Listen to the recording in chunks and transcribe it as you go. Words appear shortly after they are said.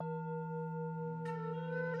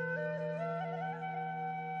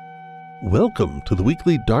Welcome to the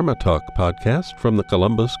weekly Dharma Talk podcast from the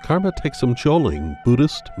Columbus Karma Thegsum Choling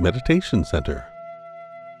Buddhist Meditation Center.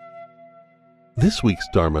 This week's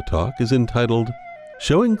Dharma Talk is entitled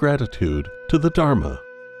Showing Gratitude to the Dharma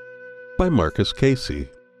by Marcus Casey.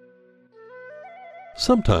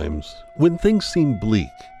 Sometimes, when things seem bleak,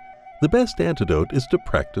 the best antidote is to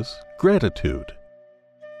practice gratitude.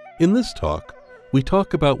 In this talk, we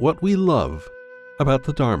talk about what we love about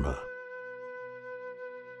the Dharma.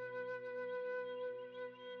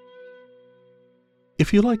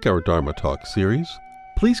 If you like our Dharma Talk series,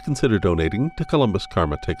 please consider donating to Columbus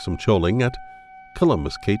Karma Thegsum Choling at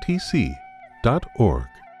columbusktc.org.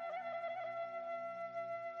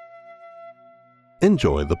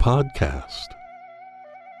 Enjoy the podcast.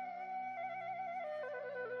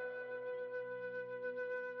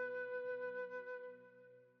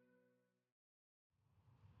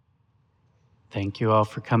 Thank you all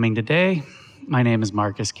for coming today. My name is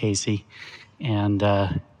Marcus Casey, and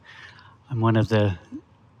I'm one of the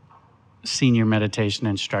senior meditation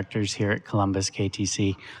instructors here at Columbus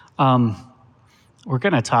KTC. We're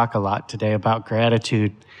going to talk a lot today about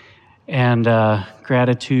gratitude and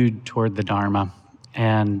gratitude toward the Dharma.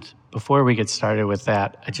 And before we get started with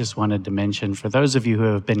that, I just wanted to mention, for those of you who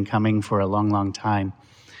have been coming for a long, long time,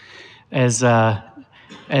 as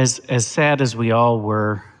sad as we all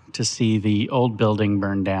were to see the old building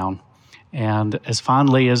burn down, and as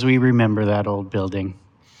fondly as we remember that old building,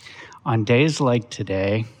 on days like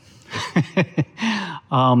today,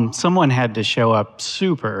 someone had to show up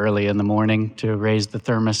super early in the morning to raise the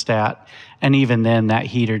thermostat. And even then, that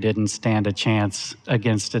heater didn't stand a chance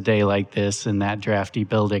against a day like this in that drafty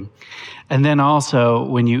building. And then also,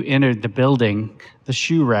 when you entered the building, the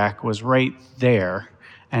shoe rack was right there.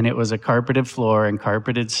 And it was a carpeted floor and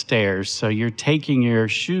carpeted stairs. So you're taking your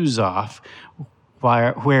shoes off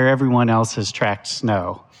where everyone else has tracked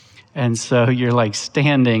snow. And so you're like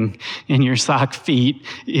standing in your sock feet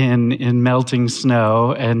in melting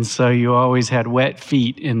snow. And so you always had wet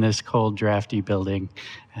feet in this cold, drafty building.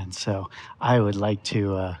 And so I would like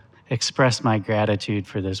to express my gratitude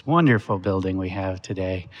for this wonderful building we have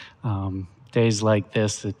today. Days like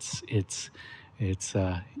this, it's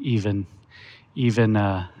even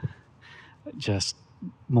just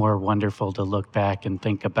more wonderful to look back and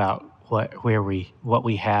think about what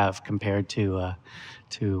we have compared to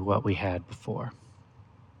what we had before.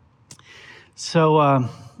 So,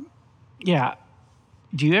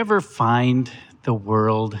 do you ever find the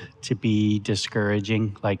world to be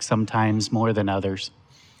discouraging, like sometimes more than others?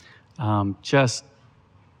 The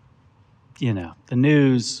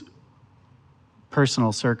news,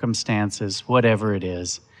 personal circumstances, whatever it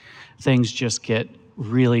is, things just get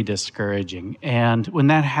really discouraging. And when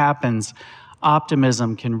that happens,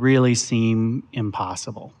 optimism can really seem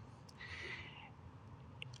impossible.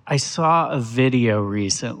 I saw a video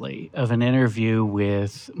recently of an interview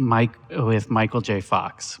with Michael J.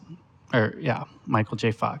 Fox. Michael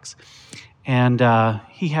J. Fox. And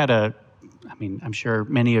he had I'm sure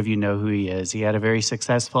many of you know who he is. He had a very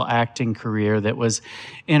successful acting career that was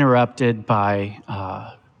interrupted by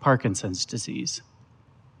Parkinson's disease.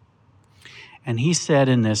 And he said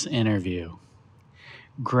in this interview,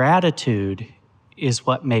 gratitude is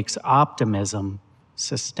what makes optimism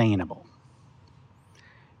sustainable.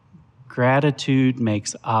 Gratitude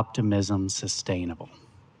makes optimism sustainable.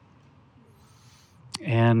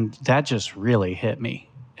 And that just really hit me.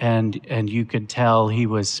 And you could tell he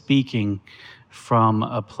was speaking from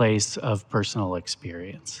a place of personal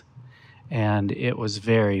experience. And it was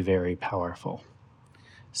very, very powerful.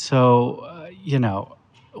 So,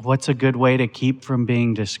 what's a good way to keep from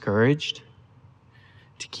being discouraged?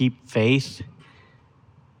 To keep faith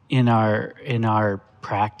in our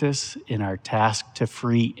practice, in our task to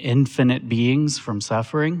free infinite beings from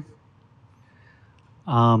suffering?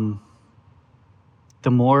 The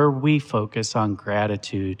more we focus on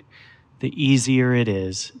gratitude, the easier it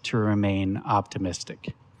is to remain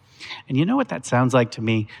optimistic. And you know what that sounds like to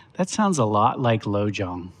me? That sounds a lot like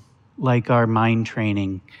Lojong, like our mind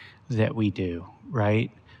training that we do, right?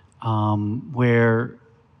 Where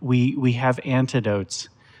we have antidotes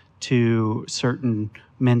to certain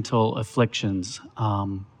mental afflictions.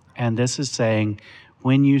 And this is saying,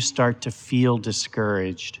 when you start to feel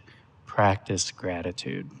discouraged, practice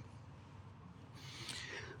gratitude.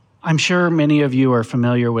 I'm sure many of you are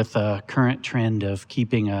familiar with the current trend of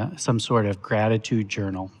keeping some sort of gratitude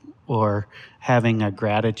journal or having a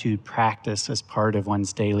gratitude practice as part of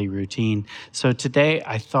one's daily routine. So today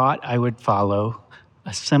I thought I would follow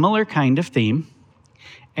a similar kind of theme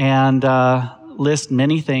and list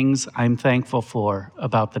many things I'm thankful for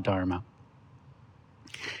about the Dharma.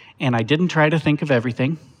 And I didn't try to think of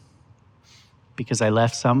everything. because I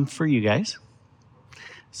left some for you guys.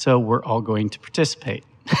 So we're all going to participate.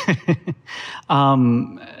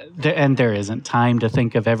 And there isn't time to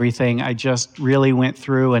think of everything. I just really went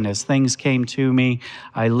through, and as things came to me,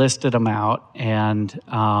 I listed them out. And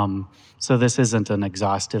so this isn't an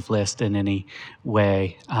exhaustive list in any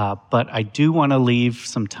way, but I do want to leave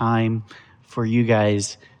some time for you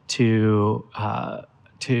guys to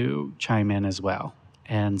chime in as well.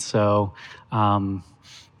 And so I'm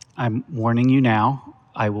warning you now,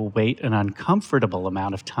 I will wait an uncomfortable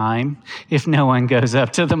amount of time if no one goes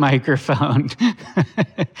up to the microphone.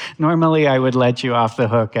 Normally, I would let you off the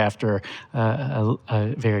hook after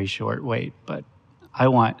a very short wait, but I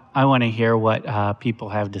want to hear what people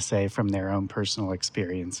have to say from their own personal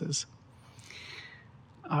experiences.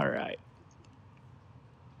 All right.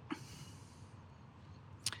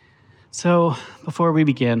 So before we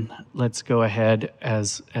begin, let's go ahead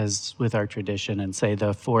as with our tradition and say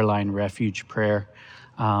the 4-line refuge prayer,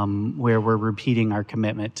 where we're repeating our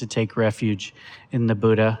commitment to take refuge in the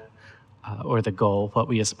Buddha, or the goal, what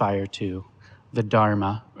we aspire to, the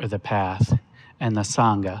Dharma, or the path, and the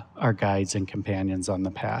Sangha, our guides and companions on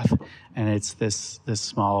the path. And it's this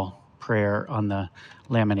small prayer on the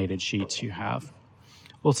laminated sheets you have.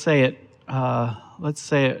 We'll say it, let's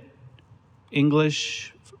say it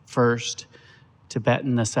English first,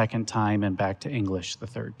 Tibetan the second time, and back to English the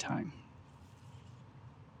third time.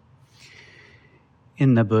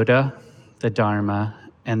 In the Buddha, the Dharma,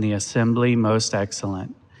 and the assembly most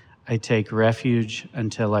excellent, I take refuge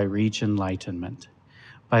until I reach enlightenment.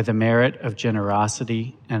 By the merit of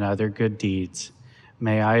generosity and other good deeds,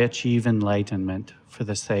 may I achieve enlightenment for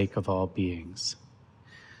the sake of all beings.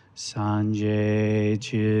 Sanje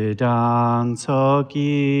chidang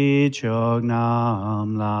tsoki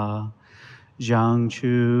chognam la,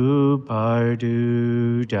 Zhangchu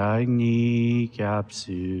bardu dagni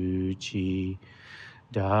kyapsu chi,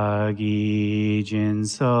 Dagi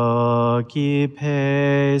jinso ki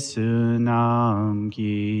pe sunam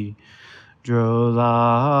ki,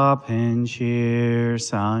 Drola penchir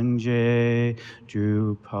sangje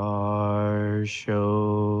drupar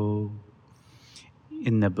sho.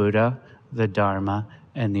 In the Buddha, the Dharma,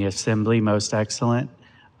 and the assembly most excellent,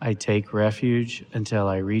 I take refuge until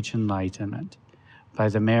I reach enlightenment. By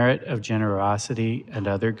the merit of generosity and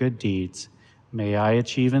other good deeds, may I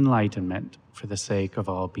achieve enlightenment for the sake of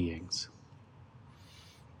all beings.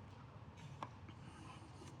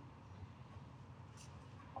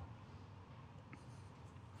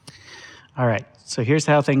 All right, so here's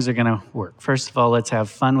how things are going to work. First of all, let's have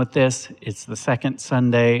fun with this. It's the second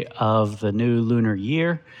Sunday of the new lunar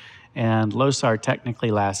year, and Losar technically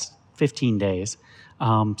lasts 15 days.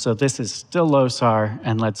 So this is still Losar,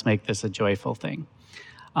 and let's make this a joyful thing.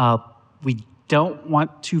 We don't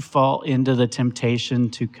want to fall into the temptation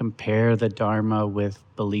to compare the Dharma with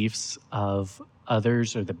beliefs of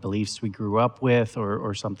others or the beliefs we grew up with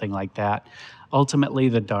or something like that. Ultimately,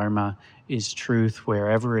 the Dharma is truth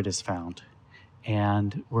wherever it is found.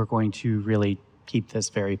 And we're going to really keep this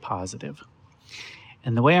very positive.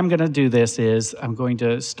 And the way I'm going to do this is I'm going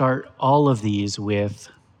to start all of these with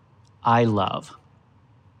I love.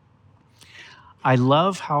 I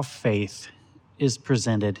love how faith is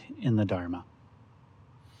presented in the Dharma.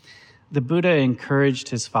 The Buddha encouraged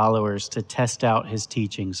his followers to test out his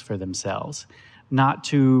teachings for themselves, not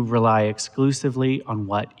to rely exclusively on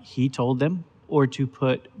what he told them or to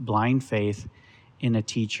put blind faith in a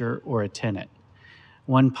teacher or a tenet.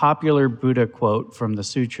 One popular Buddha quote from the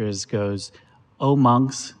sutras goes, "O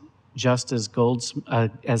monks, just as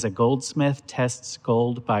a goldsmith tests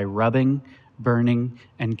gold by rubbing, burning,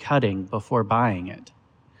 and cutting before buying it,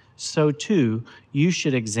 so too you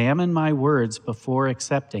should examine my words before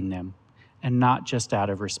accepting them, and not just out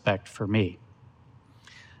of respect for me."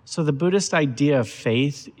 So the Buddhist idea of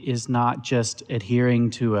faith is not just adhering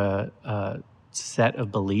to a set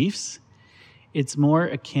of beliefs. It's more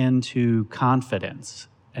akin to confidence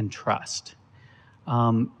and trust.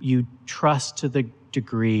 You trust to the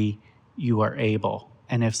degree you are able.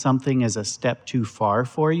 And if something is a step too far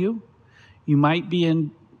for you, you might be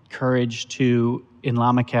encouraged to, in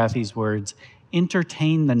Lama Kathy's words,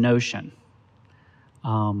 entertain the notion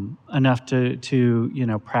enough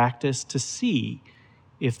to practice to see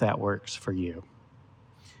if that works for you.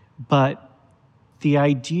 But the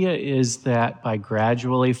idea is that by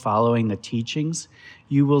gradually following the teachings,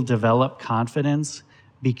 you will develop confidence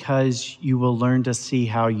because you will learn to see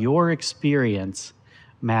how your experience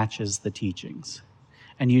matches the teachings.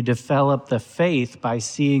 And you develop the faith by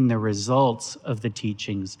seeing the results of the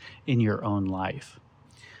teachings in your own life.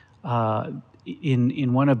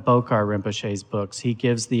 In one of Bokar Rinpoche's books, he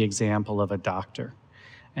gives the example of a doctor.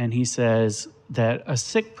 And he says that a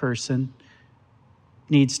sick person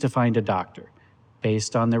needs to find a doctor.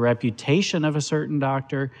 Based on the reputation of a certain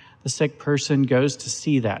doctor, the sick person goes to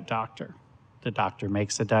see that doctor. The doctor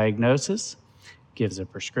makes a diagnosis, gives a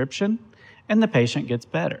prescription, and the patient gets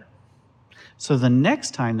better. So the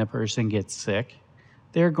next time the person gets sick,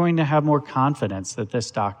 they're going to have more confidence that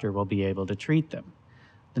this doctor will be able to treat them.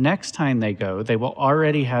 The next time they go, they will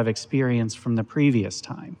already have experience from the previous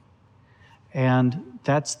time. And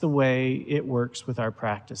that's the way it works with our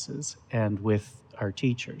practices and with our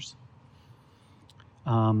teachers.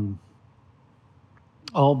 All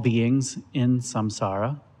beings in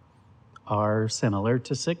samsara are similar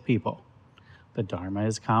to sick people. The Dharma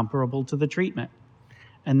is comparable to the treatment.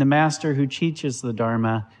 And the master who teaches the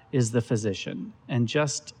Dharma is the physician. And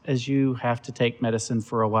just as you have to take medicine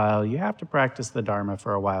for a while, you have to practice the Dharma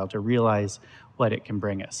for a while to realize what it can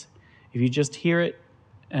bring us. If you just hear it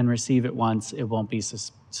and receive it once, it won't be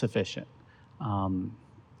sufficient.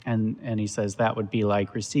 And he says that would be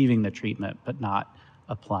like receiving the treatment but not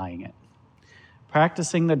applying it.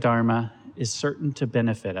 Practicing the Dharma is certain to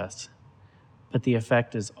benefit us, but the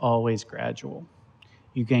effect is always gradual.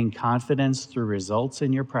 You gain confidence through results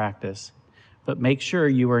in your practice, but make sure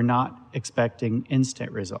you are not expecting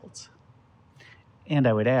instant results. And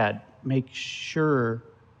I would add, make sure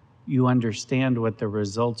you understand what the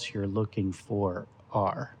results you're looking for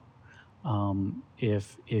are.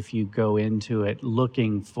 If you go into it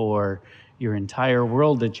looking for your entire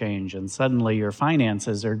world to change and suddenly your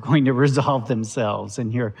finances are going to resolve themselves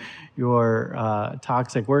and your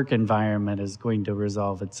toxic work environment is going to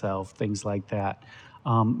resolve itself, things like that.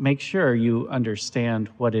 Make sure you understand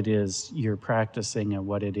what it is you're practicing and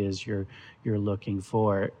what it is you're looking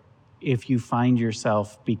for. If you find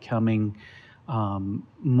yourself becoming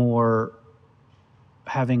more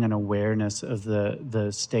having an awareness of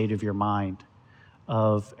the state of your mind,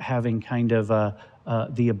 of having kind of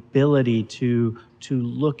the ability to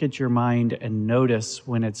look at your mind and notice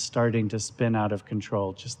when it's starting to spin out of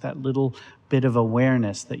control, just that little bit of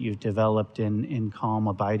awareness that you've developed in calm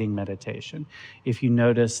abiding meditation. If you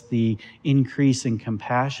notice the increase in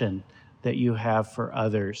compassion that you have for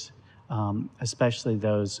others, especially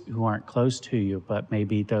those who aren't close to you, but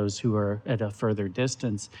maybe those who are at a further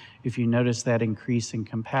distance, if you notice that increase in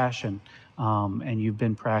compassion, and you've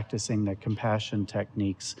been practicing the compassion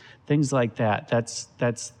techniques, things like that,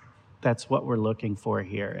 that's what we're looking for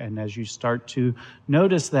here. And as you start to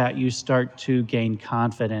notice that, you start to gain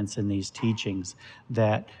confidence in these teachings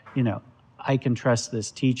that, I can trust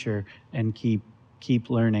this teacher and keep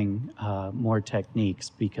learning more techniques,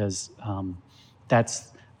 because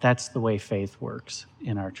that's the way faith works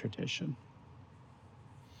in our tradition.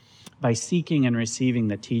 By seeking and receiving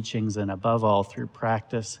the teachings, and above all through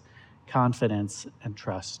practice, confidence and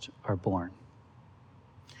trust are born.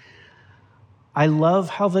 I love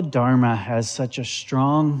how the Dharma has such a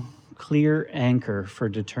strong, clear anchor for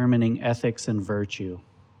determining ethics and virtue,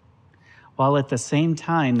 while at the same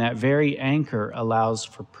time that very anchor allows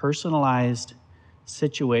for personalized,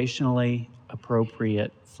 situationally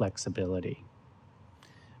appropriate flexibility.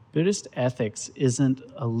 Buddhist ethics isn't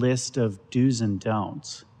a list of do's and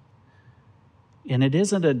don'ts. And it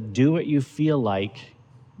isn't a do what you feel like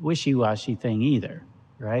wishy-washy thing either,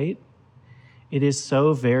 right? It is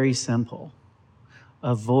so very simple.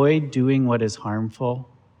 Avoid doing what is harmful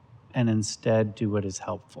and instead do what is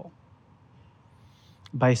helpful.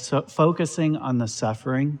 By focusing on the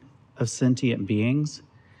suffering of sentient beings,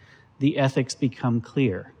 the ethics become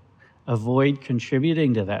clear. Avoid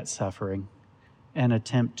contributing to that suffering and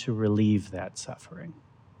attempt to relieve that suffering.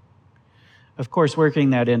 Of course, working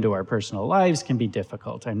that into our personal lives can be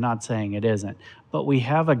difficult. I'm not saying it isn't, but we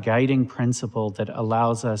have a guiding principle that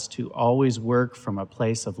allows us to always work from a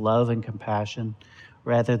place of love and compassion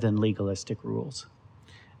rather than legalistic rules.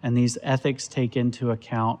 And these ethics take into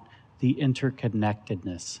account the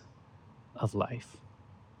interconnectedness of life.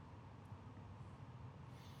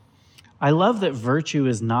 I love that virtue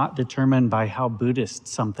is not determined by how Buddhist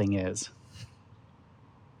something is.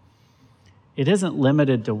 It isn't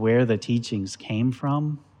limited to where the teachings came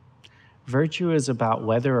from. Virtue is about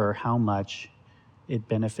whether or how much it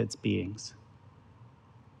benefits beings.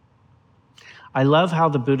 I love how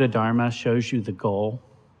the Buddha Dharma shows you the goal,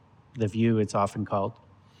 the view it's often called,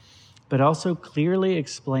 but also clearly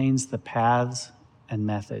explains the paths and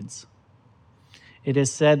methods. It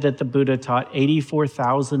is said that the Buddha taught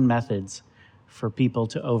 84,000 methods for people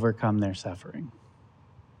to overcome their suffering.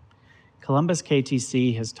 Columbus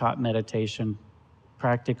KTC has taught meditation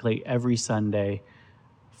practically every Sunday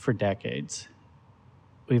for decades.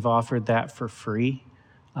 We've offered that for free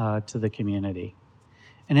to the community.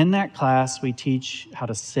 And in that class, we teach how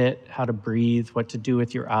to sit, how to breathe, what to do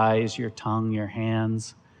with your eyes, your tongue, your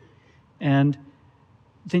hands. And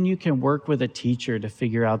then you can work with a teacher to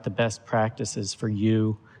figure out the best practices for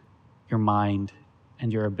you, your mind,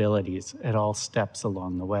 and your abilities at all steps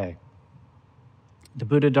along the way. The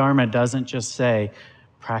Buddha Dharma doesn't just say,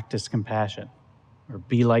 practice compassion or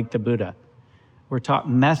be like the Buddha. We're taught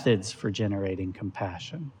methods for generating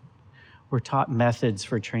compassion. We're taught methods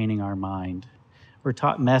for training our mind. We're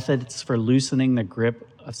taught methods for loosening the grip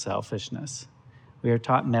of selfishness. We are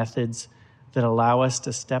taught methods that allow us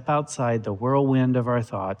to step outside the whirlwind of our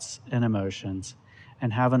thoughts and emotions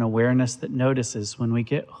and have an awareness that notices when we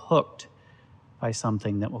get hooked by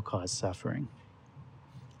something that will cause suffering.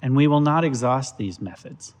 And we will not exhaust these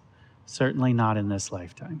methods, certainly not in this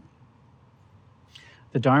lifetime.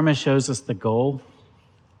 The Dharma shows us the goal,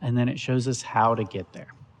 and then it shows us how to get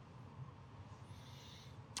there.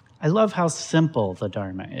 I love how simple the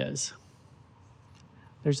Dharma is.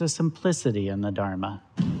 There's a simplicity in the Dharma.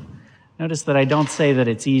 Notice that I don't say that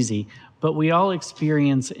it's easy, but we all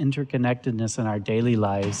experience interconnectedness in our daily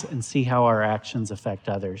lives and see how our actions affect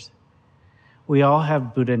others. We all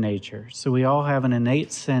have Buddha nature, so we all have an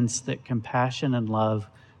innate sense that compassion and love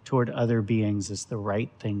toward other beings is the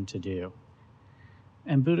right thing to do.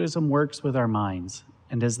 And Buddhism works with our minds,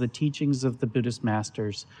 and as the teachings of the Buddhist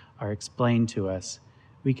masters are explained to us,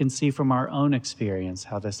 we can see from our own experience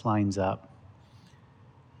how that lines up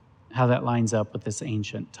with this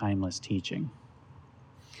ancient, timeless teaching.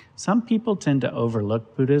 Some people tend to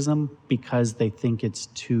overlook Buddhism because they think it's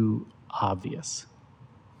too obvious,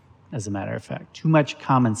 as a matter of fact, too much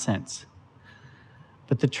common sense.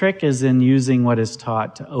 But the trick is in using what is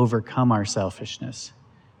taught to overcome our selfishness,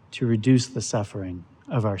 to reduce the suffering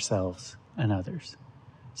of ourselves and others.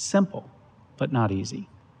 Simple, but not easy.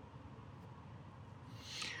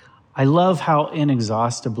 I love how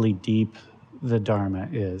inexhaustibly deep the Dharma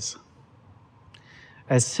is.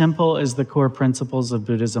 As simple as the core principles of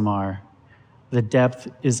Buddhism are, the depth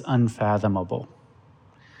is unfathomable.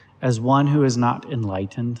 As one who is not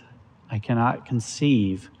enlightened, I cannot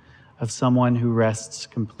conceive of someone who rests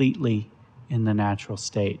completely in the natural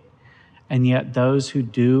state. And yet those who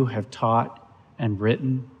do have taught and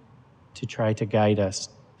written to try to guide us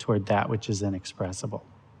toward that which is inexpressible.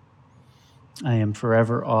 I am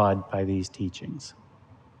forever awed by these teachings.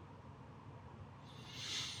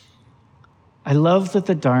 I love that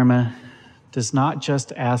the Dharma does not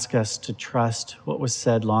just ask us to trust what was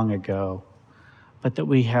said long ago, but that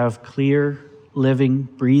we have clear, living,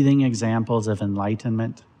 breathing examples of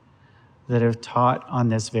enlightenment that are taught on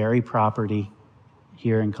this very property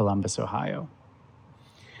here in Columbus, Ohio.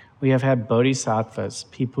 We have had bodhisattvas,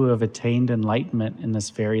 people who have attained enlightenment in this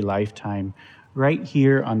very lifetime, right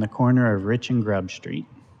here on the corner of Rich and Grub Street.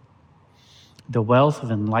 The wealth of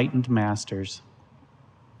enlightened masters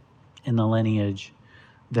in the lineage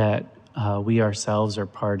that we ourselves are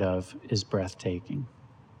part of is breathtaking.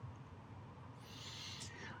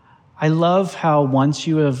 I love how once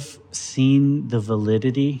you have seen the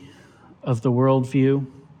validity of the worldview,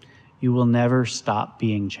 you will never stop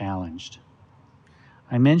being challenged.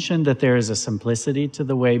 I mentioned that there is a simplicity to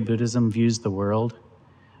the way Buddhism views the world,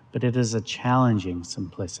 but it is a challenging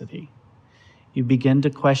simplicity. You begin to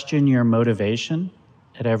question your motivation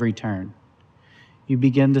at every turn. You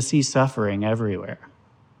begin to see suffering everywhere.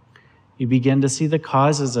 You begin to see the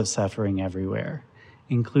causes of suffering everywhere,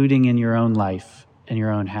 including in your own life and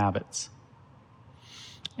your own habits.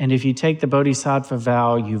 And if you take the Bodhisattva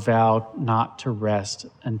vow, you vow not to rest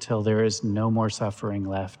until there is no more suffering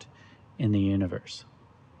left in the universe.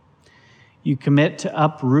 You commit to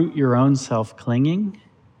uproot your own self-clinging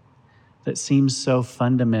that seems so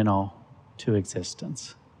fundamental to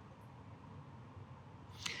existence.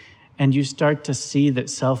 And you start to see that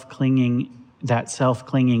self-clinging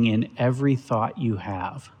in every thought you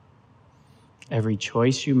have, every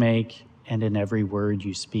choice you make, and in every word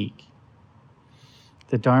you speak.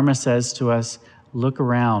 The Dharma says to us, look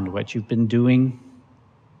around. What you've been doing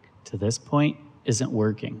to this point isn't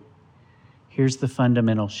working. Here's the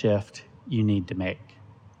fundamental shift you need to make.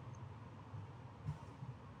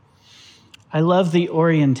 I love the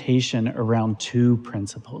orientation around two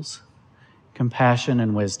principles, compassion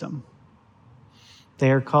and wisdom.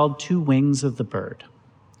 They are called two wings of the bird,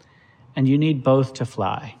 and you need both to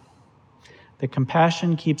fly. The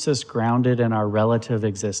compassion keeps us grounded in our relative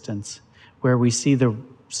existence, where we see the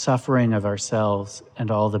suffering of ourselves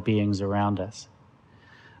and all the beings around us.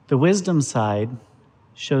 The wisdom side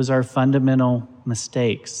shows our fundamental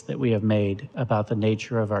mistakes that we have made about the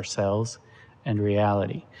nature of ourselves and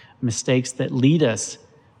reality, mistakes that lead us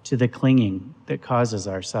to the clinging that causes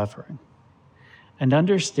our suffering. And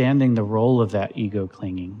understanding the role of that ego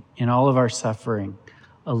clinging in all of our suffering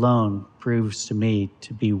alone proves to me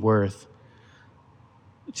to be the worth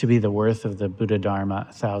of the Buddha Dharma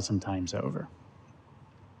 1,000 times over.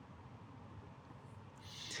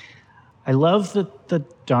 I love that the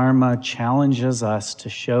Dharma challenges us to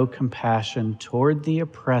show compassion toward the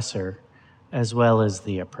oppressor as well as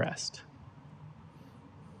the oppressed.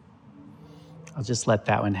 I'll just let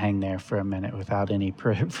that one hang there for a minute without any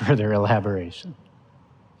further elaboration.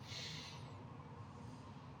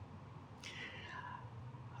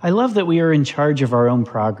 I love that we are in charge of our own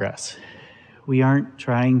progress. We aren't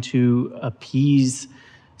trying to appease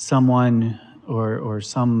someone or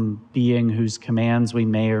some being whose commands we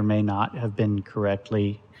may or may not have been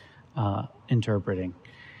correctly interpreting.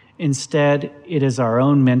 Instead, it is our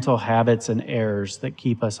own mental habits and errors that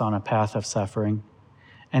keep us on a path of suffering,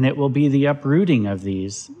 and it will be the uprooting of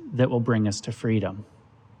these that will bring us to freedom.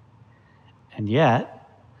 And yet,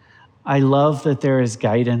 I love that there is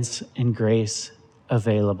guidance and grace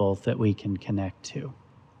available that we can connect to.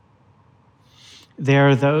 There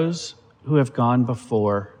are those who have gone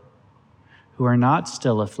before who are not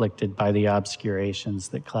still afflicted by the obscurations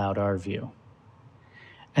that cloud our view.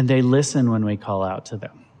 And they listen when we call out to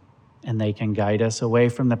them, and they can guide us away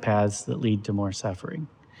from the paths that lead to more suffering.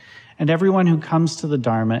 And everyone who comes to the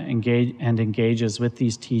Dharma engages with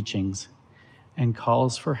these teachings and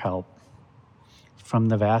calls for help from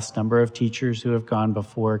the vast number of teachers who have gone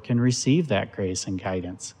before can receive that grace and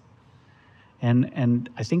guidance. And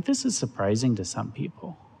I think this is surprising to some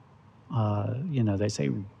people. They say,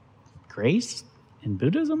 grace in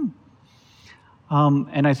Buddhism?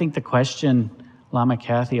 And I think the question Lama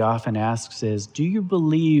Kathy often asks is, do you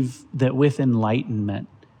believe that with enlightenment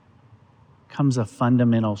comes a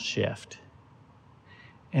fundamental shift?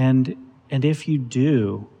 And if you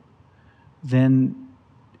do, then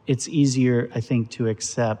it's easier, I think, to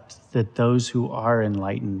accept that those who are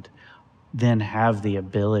enlightened then have the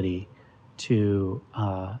ability to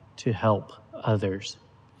help others,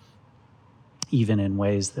 even in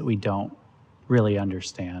ways that we don't really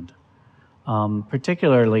understand.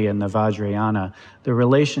 Particularly in the Vajrayana, the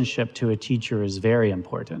relationship to a teacher is very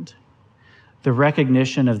important. The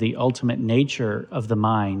recognition of the ultimate nature of the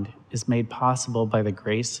mind is made possible by the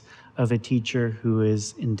grace of a teacher who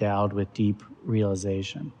is endowed with deep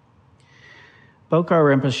realization. Bokar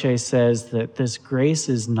Rinpoche says that this grace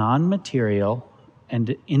is non-material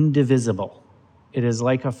and indivisible. It is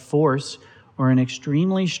like a force or an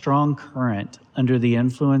extremely strong current under the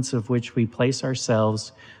influence of which we place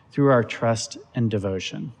ourselves through our trust and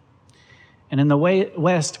devotion. And in the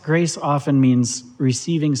West, grace often means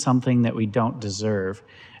receiving something that we don't deserve.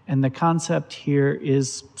 And the concept here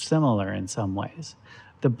is similar in some ways.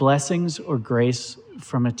 The blessings or grace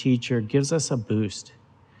from a teacher gives us a boost,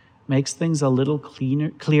 makes things a little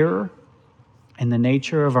clearer, and the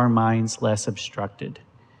nature of our minds less obstructed.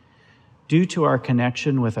 Due to our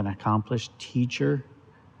connection with an accomplished teacher,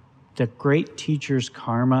 the great teacher's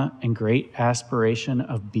karma and great aspiration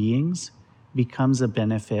of beings becomes a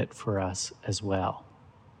benefit for us as well.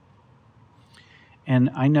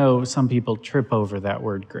 And I know some people trip over that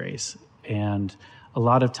word grace, and a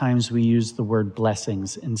lot of times we use the word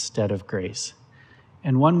blessings instead of grace.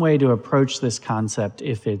 And one way to approach this concept,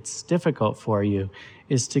 if it's difficult for you,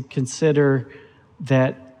 is to consider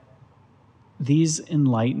that these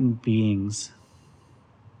enlightened beings,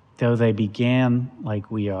 though they began like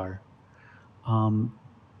we are,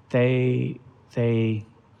 they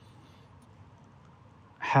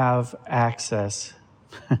have access.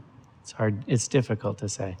 It's difficult to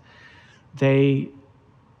say. They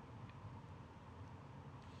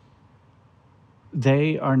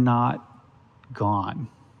are not gone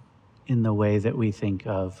in the way that we think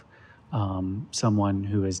of someone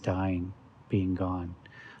who is dying being gone.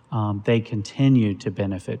 They continue to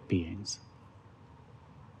benefit beings.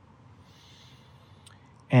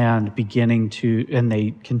 And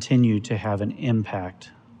they continue to have an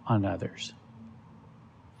impact on others.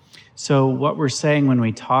 So what we're saying when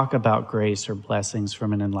we talk about grace or blessings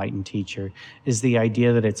from an enlightened teacher is the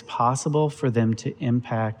idea that it's possible for them to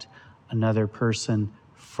impact another person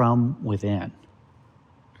from within.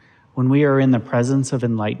 When we are in the presence of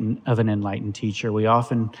an enlightened teacher, we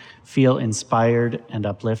often feel inspired and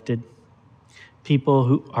uplifted. People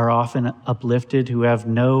who are often uplifted who have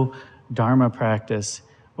no Dharma practice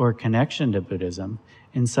or connection to Buddhism,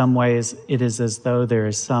 in some ways it is as though there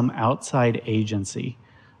is some outside agency,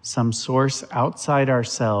 some source outside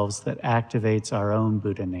ourselves that activates our own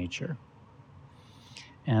Buddha nature.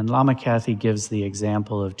 And Lama Kathy gives the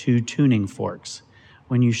example of two tuning forks.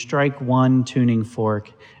 When you strike one tuning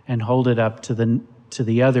fork and hold it up to to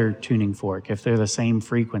the other tuning fork, if they're the same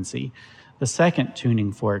frequency, the second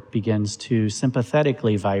tuning fork begins to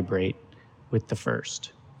sympathetically vibrate with the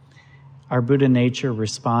first. Our Buddha nature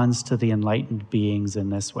responds to the enlightened beings in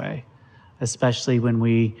this way, especially when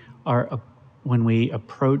we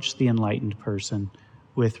approach the enlightened person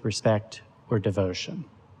with respect or devotion.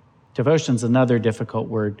 Devotion's another difficult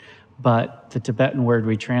word, but the Tibetan word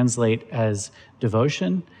we translate as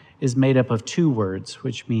devotion is made up of two words,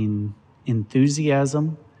 which mean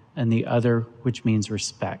enthusiasm, and the other, which means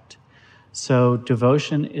respect. So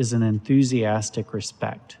devotion is an enthusiastic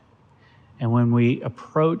respect. And when we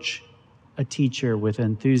approach a teacher with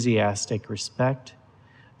enthusiastic respect,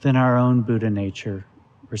 then our own Buddha nature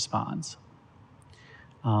responds.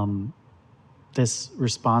 This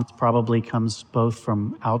response probably comes both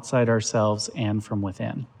from outside ourselves and from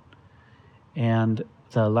within. And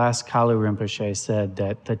the last Kalu Rinpoche said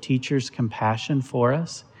that the teacher's compassion for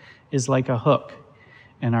us is like a hook,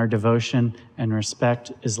 and our devotion and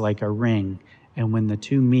respect is like a ring. And when the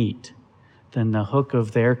two meet, then the hook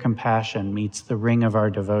of their compassion meets the ring of our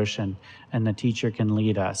devotion, and the teacher can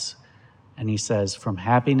lead us. And he says, from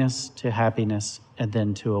happiness to happiness, and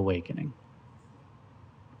then to awakening.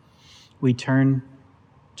 We turn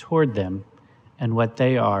toward them, and what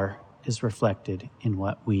they are is reflected in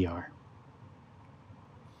what we are.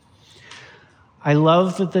 I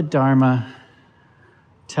love that the Dharma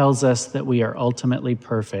tells us that we are ultimately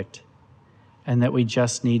perfect and that we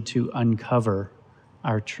just need to uncover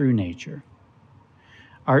our true nature.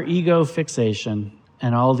 Our ego fixation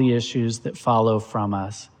and all the issues that follow from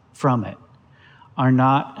it are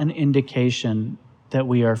not an indication that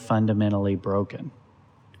we are fundamentally broken.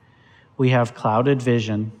 We have clouded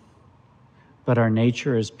vision, but our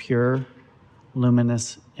nature is pure,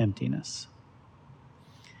 luminous emptiness.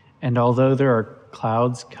 And although there are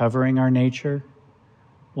clouds covering our nature,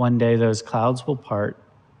 one day those clouds will part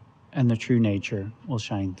and the true nature will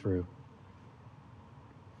shine through.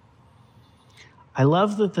 I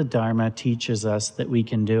love that the Dharma teaches us that we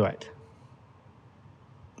can do it.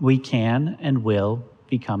 We can and will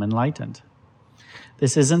become enlightened.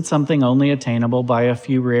 This isn't something only attainable by a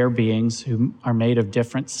few rare beings who are made of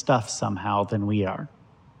different stuff somehow than we are.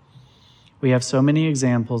 We have so many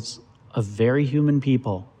examples of very human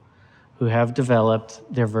people who have developed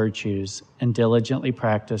their virtues and diligently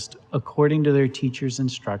practiced according to their teacher's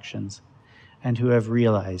instructions and who have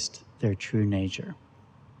realized their true nature.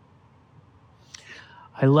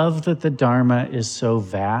 I love that the Dharma is so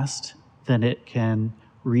vast that it can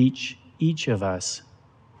reach each of us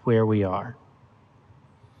where we are.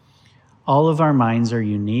 All of our minds are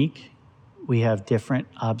unique. We have different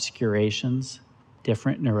obscurations,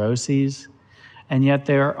 different neuroses, and yet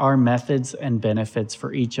there are methods and benefits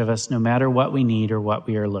for each of us, no matter what we need or what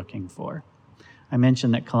we are looking for. I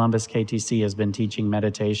mentioned that Columbus KTC has been teaching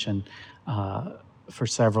meditation for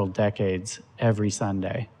several decades every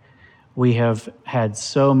Sunday. We have had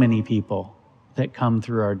so many people that come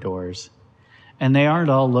through our doors, and they aren't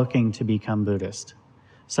all looking to become Buddhist.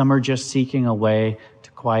 Some are just seeking a way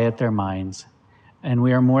to quiet their minds, and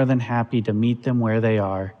we are more than happy to meet them where they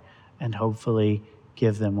are and hopefully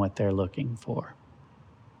give them what they're looking for.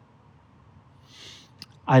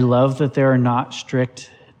 I love that there are not strict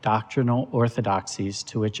doctrinal orthodoxies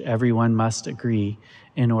to which everyone must agree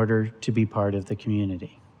in order to be part of the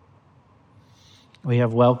community. We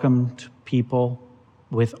have welcomed people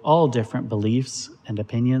with all different beliefs and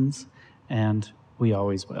opinions, and we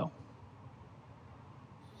always will.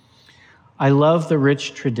 I love the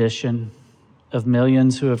rich tradition of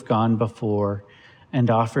millions who have gone before and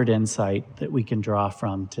offered insight that we can draw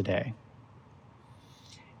from today.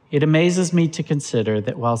 It amazes me to consider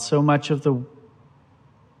that while so much of the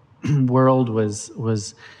world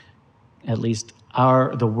was at least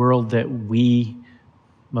the world that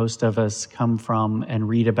most of us come from and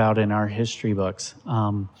read about in our history books,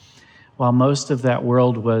 while most of that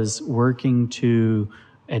world was working to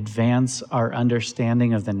advance our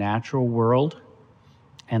understanding of the natural world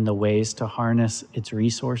and the ways to harness its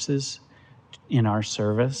resources in our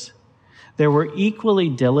service, there were equally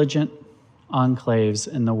diligent enclaves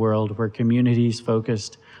in the world where communities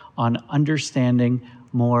focused on understanding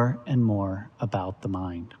more and more about the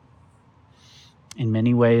mind. In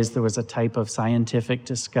many ways, there was a type of scientific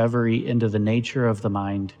discovery into the nature of the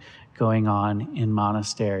mind going on in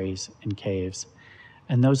monasteries and caves,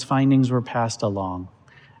 and those findings were passed along.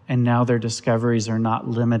 And now their discoveries are not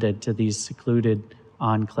limited to these secluded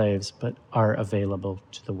enclaves, but are available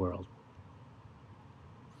to the world.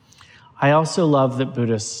 I also love that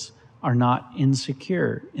Buddhists are not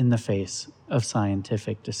insecure in the face of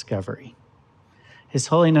scientific discovery. His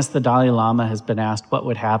Holiness the Dalai Lama has been asked what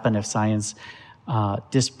would happen if science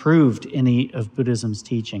disproved any of Buddhism's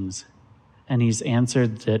teachings. And he's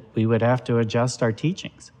answered that we would have to adjust our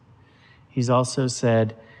teachings. He's also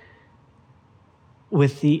said,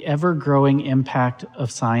 with the ever-growing impact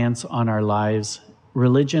of science on our lives,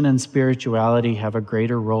 religion and spirituality have a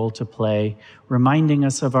greater role to play, reminding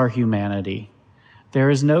us of our humanity. There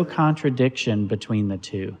is no contradiction between the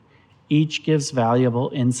two. Each gives valuable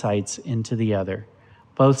insights into the other.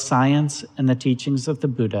 Both science and the teachings of the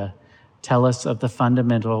Buddha tell us of the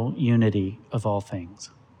fundamental unity of all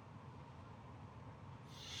things.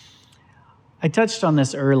 I touched on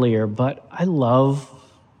this earlier, but I love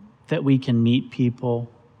that we can meet people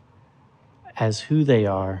as who they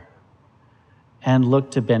are and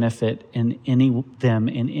look to benefit them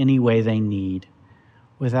in any way they need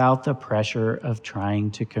without the pressure of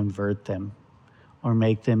trying to convert them or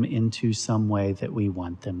make them into some way that we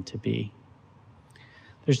want them to be.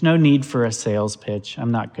 There's no need for a sales pitch.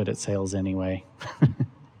 I'm not good at sales anyway.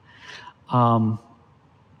 But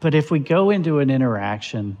if we go into an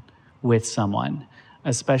interaction with someone,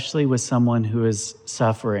 especially with someone who is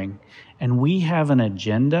suffering, and we have an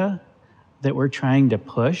agenda that we're trying to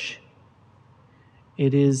push,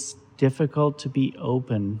 it is difficult to be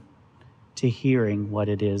open to hearing what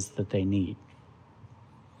it is that they need.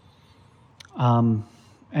 And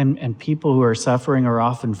people who are suffering are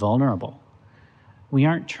often vulnerable. We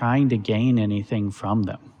aren't trying to gain anything from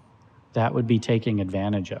them. That would be taking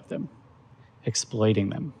advantage of them, exploiting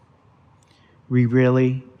them. We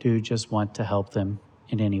really do just want to help them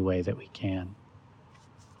in any way that we can.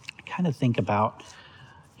 I kind of think about,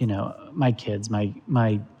 my kids.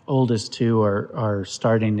 My oldest two are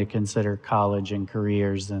starting to consider college and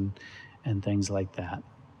careers and things like that.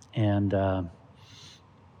 And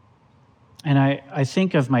I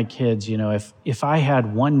think of my kids, if I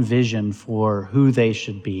had one vision for who they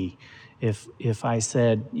should be, if I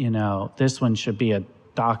said, this one should be a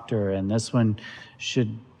doctor and this one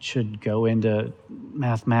should go into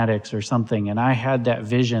mathematics or something, and I had that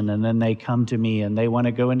vision, and then they come to me and they want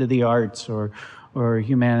to go into the arts or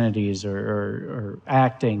humanities or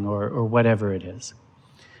acting or whatever it is.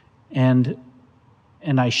 And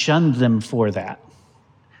I shunned them for that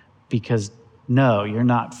because, no, you're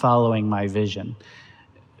not following my vision.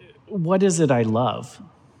 What is it I love?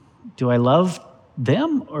 Do I love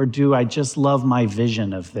them, or do I just love my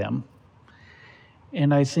vision of them?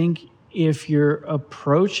 And I think if you're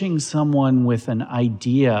approaching someone with an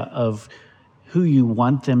idea of who you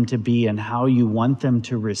want them to be and how you want them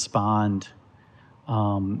to respond,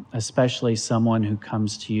 especially someone who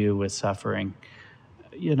comes to you with suffering,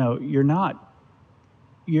 you're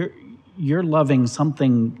loving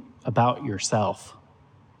something about yourself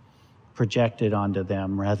projected onto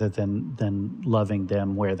them rather than loving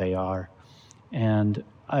them where they are. And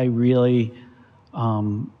I really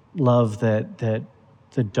love that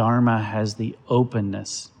the Dharma has the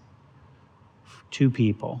openness to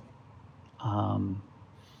people,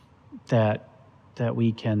 that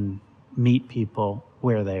we can meet people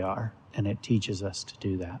where they are, and it teaches us to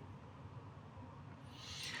do that.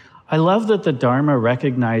 I love that the Dharma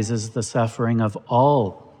recognizes the suffering of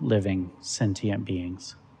all living sentient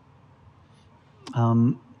beings.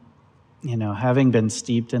 Having been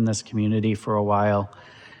steeped in this community for a while,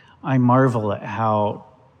 I marvel at how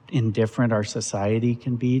indifferent our society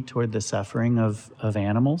can be toward the suffering of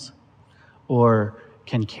animals, or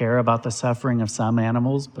can care about the suffering of some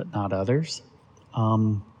animals but not others.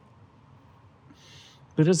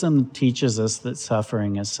 Buddhism teaches us that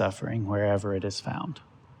suffering is suffering wherever it is found.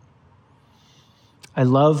 I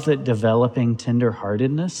love that developing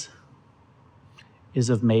tenderheartedness is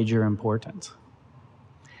of major importance.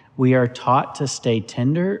 We are taught to stay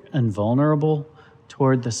tender and vulnerable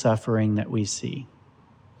toward the suffering that we see.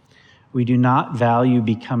 We do not value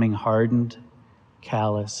becoming hardened,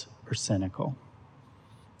 callous, or cynical.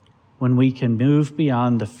 When we can move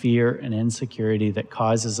beyond the fear and insecurity that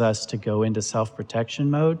causes us to go into self-protection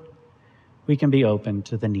mode, we can be open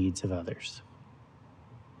to the needs of others.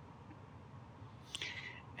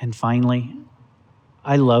 And finally,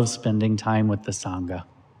 I love spending time with the Sangha.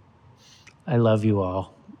 I love you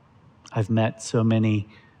all. I've met so many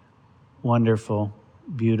wonderful,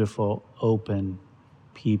 beautiful, open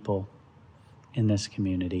people in this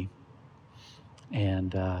community.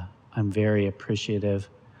 And I'm very appreciative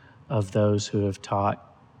of those who have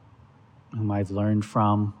taught, whom I've learned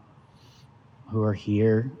from, who are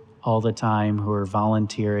here all the time, who are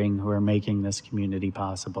volunteering, who are making this community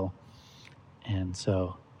possible. And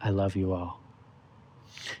so I love you all.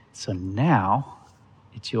 So now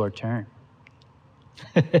it's your turn.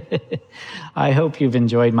 I hope you've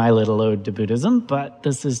enjoyed my little ode to Buddhism, but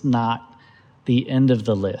this is not the end of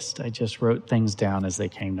the list. I just wrote things down as they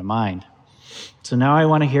came to mind. So now I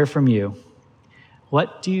want to hear from you.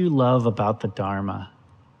 What do you love about the Dharma?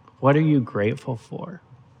 What are you grateful for?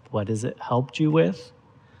 What has it helped you with?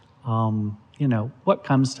 What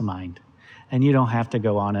comes to mind? And you don't have to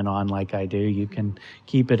go on and on like I do. You can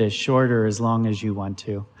keep it as short or as long as you want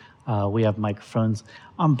to. We have microphones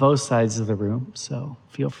on both sides of the room, so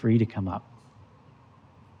feel free to come up.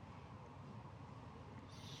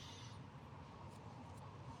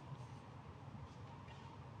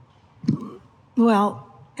 Well,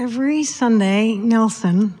 every Sunday,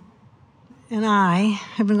 Nelson and I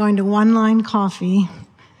have been going to One Line Coffee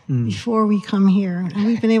before we come here. And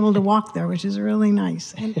we've been able to walk there, which is really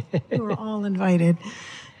nice. And we were all invited.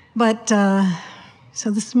 But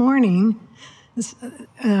so this morning,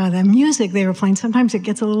 the music they were playing, sometimes it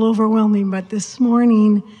gets a little overwhelming, but this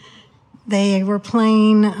morning they were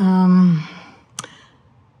playing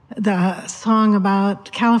the song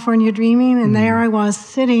about California dreaming, and there I was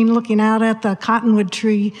sitting looking out at the cottonwood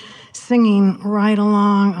tree singing right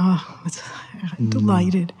along. Oh, I'm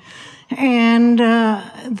delighted. And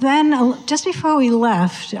then just before we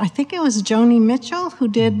left, I think it was Joni Mitchell who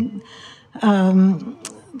did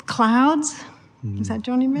Clouds. Is that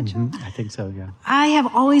Joni Mitchell? I think so, yeah. I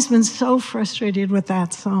have always been so frustrated with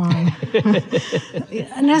that song.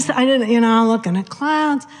 And I didn't, looking at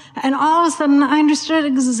clouds, and all of a sudden I understood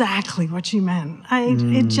exactly what she meant.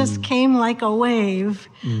 It just came like a wave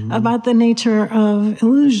about the nature of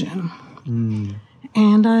illusion.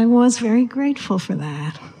 And I was very grateful for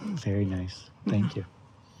that. Very nice. Thank you.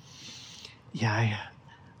 Yeah,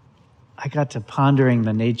 I got to pondering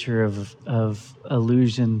the nature of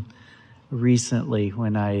illusion recently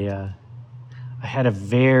when I had a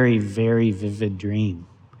very, very vivid dream.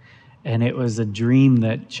 And it was a dream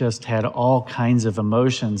that just had all kinds of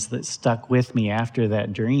emotions that stuck with me after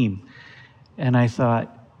that dream. And I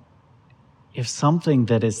thought, if something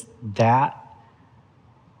that is that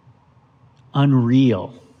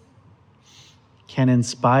unreal can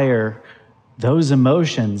inspire those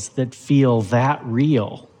emotions that feel that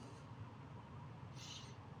real,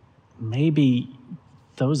 maybe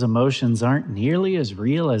those emotions aren't nearly as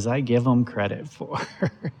real as I give them credit for.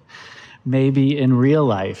 Maybe in real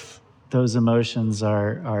life, those emotions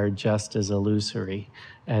are just as illusory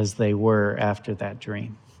as they were after that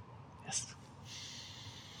dream. Yes.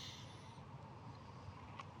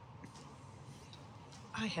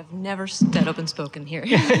 I have never stood up and spoken here.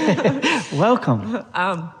 Welcome.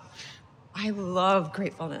 I love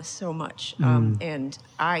gratefulness so much, and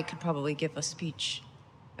I could probably give a speech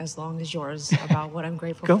as long as yours about what I'm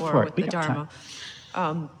grateful for with the Dharma.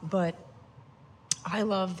 But I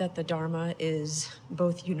love that the Dharma is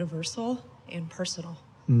both universal and personal.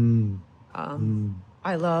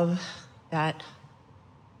 I love that.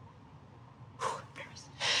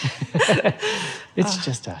 It's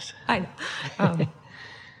just us. I know.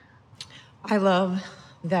 I love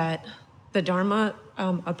that the Dharma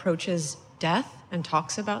approaches death and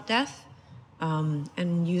talks about death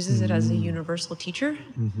and uses it as a universal teacher.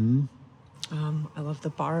 I love the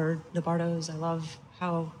bardos. I love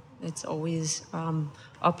how it's always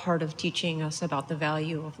a part of teaching us about the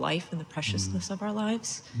value of life and the preciousness of our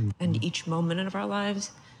lives and each moment of our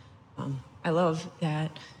lives. I love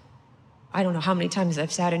that. I don't know how many times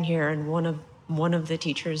I've sat in here and one of the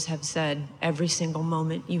teachers have said, every single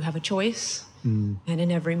moment you have a choice, and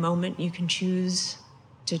in every moment you can choose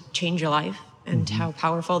to change your life, and how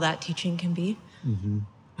powerful that teaching can be.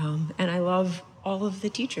 And I love all of the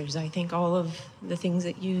teachers. I think all of the things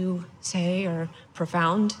that you say are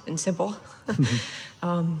profound and simple.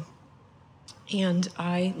 And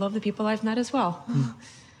I love the people I've met as well.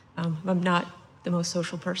 I'm not the most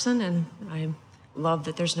social person, and I love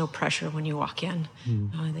that there's no pressure when you walk in,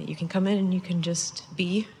 that you can come in and you can just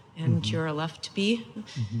be, and you're left to be.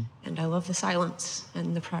 And I love the silence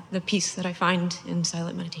and the peace that I find in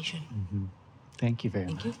silent meditation. Thank you very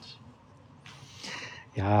much. You.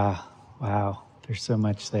 Yeah, wow. There's so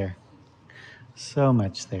much there. So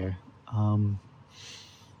much there.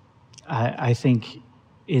 I think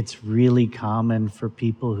it's really common for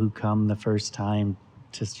people who come the first time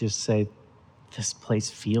to just say, this place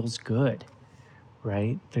feels good,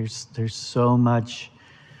 right? There's so much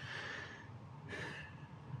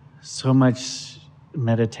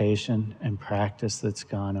meditation and practice that's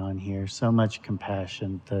gone on here, so much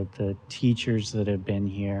compassion, the teachers that have been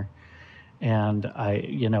here. And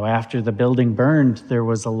after the building burned, there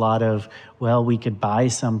was a lot of, well, we could buy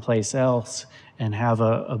someplace else and have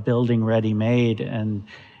a building ready made, and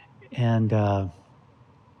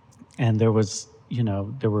there was,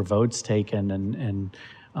 there were votes taken and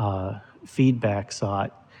feedback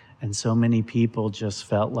sought. And so many people just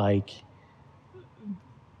felt like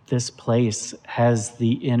this place has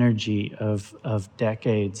the energy of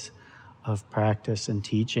decades of practice and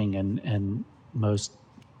teaching, and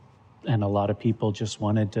a lot of people just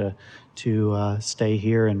wanted to stay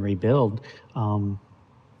here and rebuild,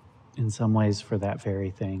 in some ways for that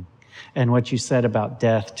very thing. And what you said about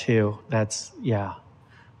death too, it's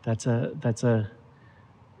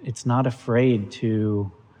not afraid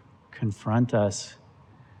to confront us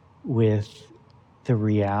with the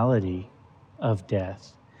reality of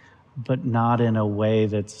death, but not in a way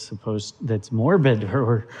that's morbid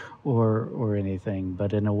or anything,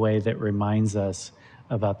 but in a way that reminds us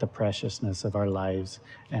about the preciousness of our lives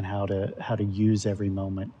and how to use every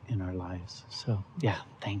moment in our lives. So yeah,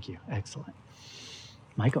 thank you. Excellent.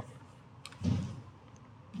 Michael.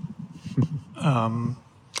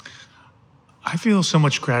 I feel so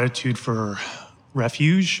much gratitude for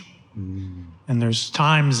refuge. And there's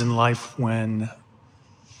times in life when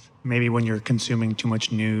maybe when you're consuming too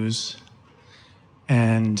much news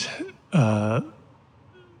and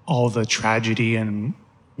all the tragedy and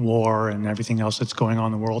war and everything else that's going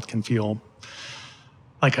on in the world can feel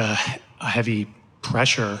like a heavy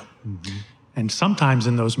pressure. And sometimes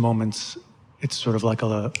in those moments, it's sort of like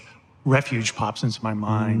a refuge pops into my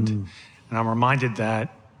mind. And I'm reminded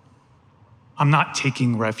that I'm not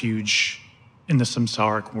taking refuge in the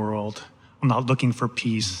samsaric world. I'm not looking for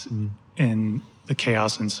peace in the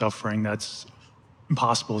chaos and suffering that's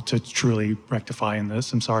impossible to truly rectify in the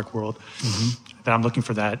samsaric world. That I'm looking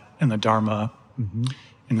for that in the Dharma,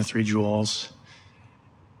 in the Three Jewels.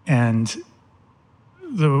 And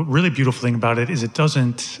the really beautiful thing about it is it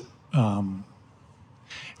doesn't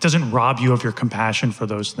rob you of your compassion for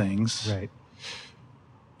those things. Right.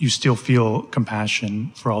 You still feel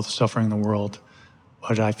compassion for all the suffering in the world,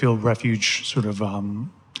 but I feel refuge sort of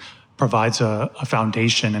provides a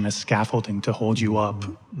foundation and a scaffolding to hold you up,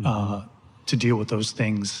 to deal with those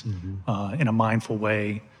things in a mindful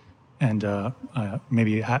way, and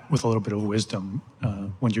maybe with a little bit of wisdom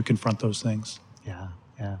when you confront those things. Yeah,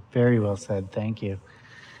 very well said. Thank you.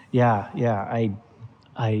 Yeah,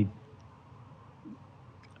 I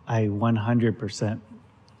 100%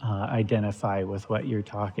 identify with what you're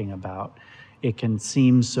talking about. It can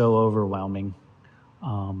seem so overwhelming.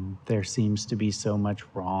 There seems to be so much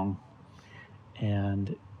wrong,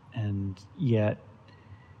 and yet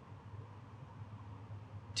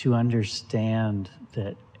to understand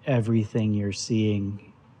that everything you're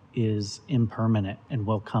seeing is impermanent and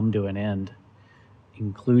will come to an end,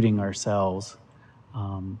 including ourselves,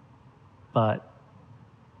 but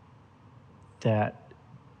that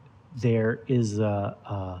there is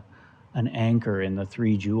an anchor in the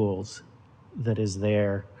Three Jewels that is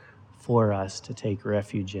there for us to take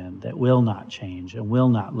refuge in, that will not change and will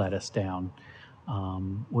not let us down,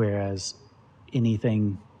 whereas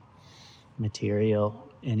anything material,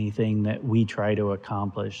 anything that we try to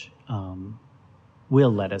accomplish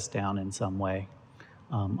will let us down in some way.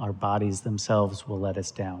 Our bodies themselves will let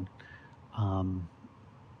us down.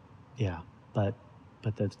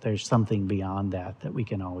 But there's something beyond that we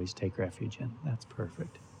can always take refuge in. That's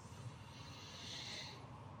perfect.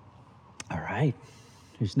 All right,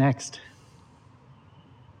 who's next?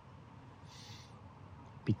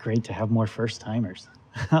 Be great to have more first timers.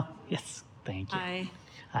 Yes, thank you.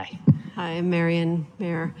 Hi, I'm Marion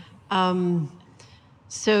Mayer.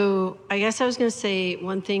 So I guess I was going to say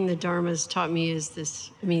one thing the Dharma's taught me is this.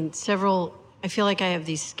 I feel like I have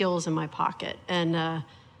these skills in my pocket, and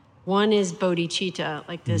one is bodhicitta,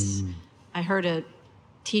 like this. I heard a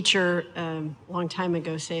teacher a long time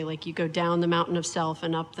ago say, like, you go down the mountain of self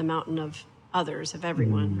and up the mountain of others, of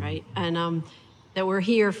everyone, right? And that we're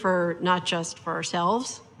here for not just for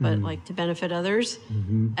ourselves, but like to benefit others.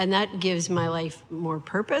 And that gives my life more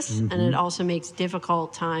purpose. And it also makes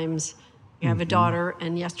difficult times. I have a daughter,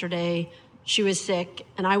 and yesterday she was sick,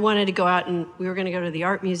 and I wanted to go out, and we were going to go to the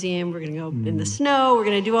art museum. We're going to go in the snow. We're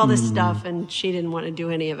going to do all this stuff, and she didn't want to do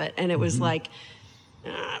any of it. And it was like,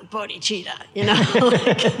 bodhicitta,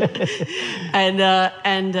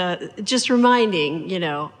 and just reminding,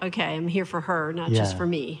 okay, I'm here for her, not just for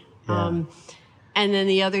me. Yeah. And then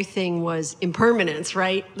the other thing was impermanence,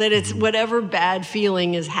 right? That it's whatever bad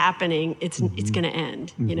feeling is happening, it's going to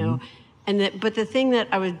end, But the thing that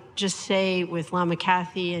I would just say with Lama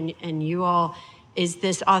Kathy and you all is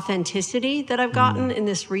this authenticity that I've gotten in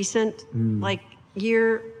this recent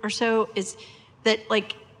year or so, is that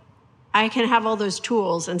I can have all those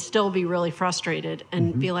tools and still be really frustrated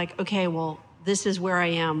and be like, okay, well, this is where I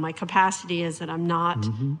am. My capacity is that I'm not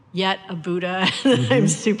yet a Buddha. I'm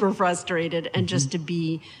super frustrated, and just to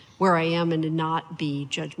be where I am and to not be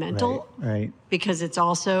judgmental. Right. Because it's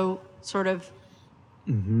also sort of,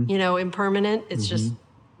 impermanent. It's just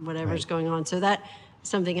whatever's going on. So that is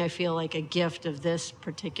something I feel like a gift of this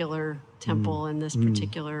particular temple and this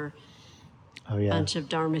particular bunch of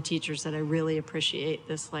Dharma teachers that I really appreciate.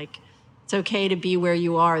 This, like, it's okay to be where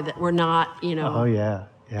you are, that we're not,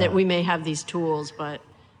 that we may have these tools, but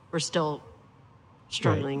we're still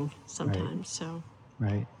struggling sometimes. So.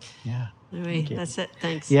 Right. Yeah. Anyway, that's it.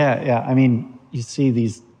 Thanks. Yeah. I mean, you see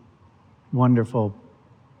these wonderful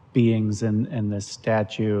beings in this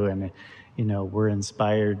statue, and we're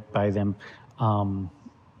inspired by them, and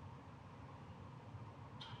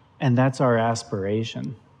that's our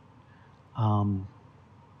aspiration.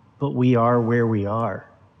 But we are where we are,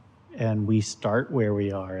 and we start where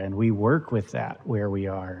we are, and we work with that where we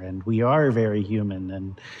are, and we are very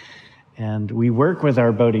human, and we work with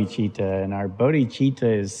our bodhicitta, and our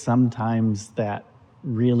bodhicitta is sometimes that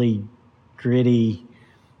really gritty,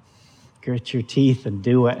 grit your teeth and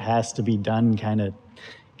do what has to be done kind of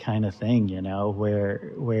thing,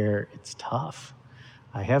 where it's tough.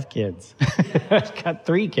 I have kids. I've got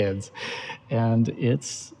 3 kids, and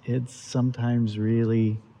it's sometimes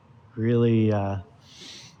really, really,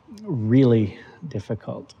 really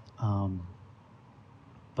difficult.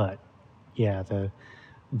 But yeah,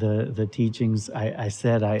 the teachings, I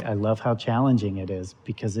said, I love how challenging it is,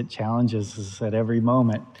 because it challenges us at every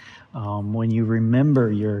moment. When you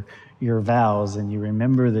remember your vows and you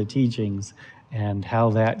remember the teachings, and how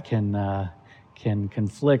that can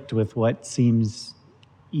conflict with what seems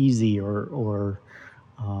easy or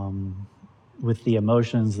with the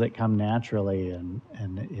emotions that come naturally, and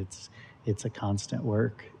it's a constant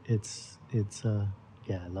work. I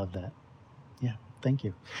love that. Yeah, thank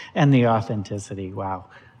you. And the authenticity, wow.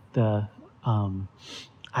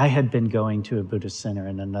 I had been going to a Buddhist center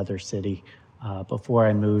in another city before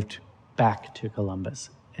I moved back to Columbus,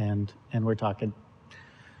 and we're talking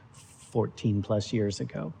 14 plus years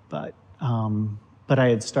ago, but I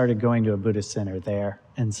had started going to a Buddhist center there.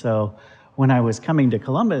 And so when I was coming to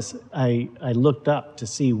Columbus, I looked up to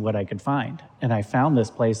see what I could find, and I found this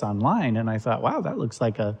place online, and I thought, wow, that looks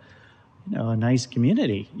like a nice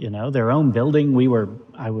community, their own building.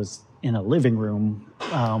 I was in a living room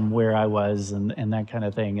where I was, and that kind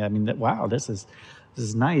of thing. I mean, wow, this is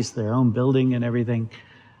nice, their own building and everything.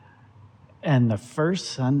 And the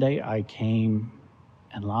first Sunday I came,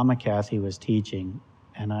 and Lama Kathy was teaching,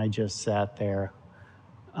 and I just sat there,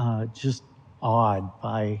 just awed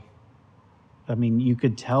by, you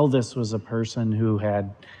could tell this was a person who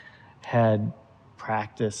had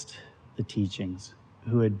practiced the teachings,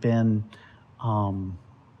 who had been,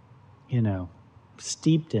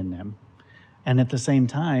 steeped in them. And at the same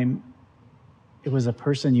time, it was a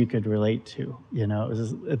person you could relate to, It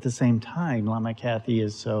was, at the same time, Lama Kathy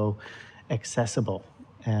is so accessible,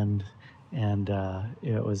 and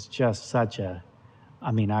it was just such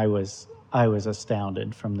I was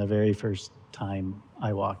astounded from the very first time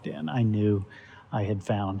I walked in. I knew I had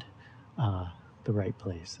found the right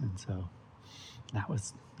place, and so that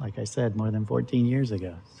was, like I said, more than 14 years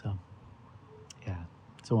ago. So yeah,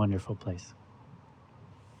 it's a wonderful place.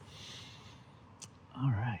 All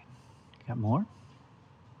right, got more?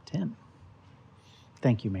 10.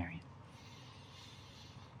 Thank you, Marion.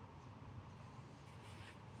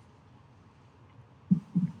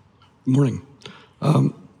 Morning.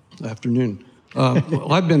 Afternoon.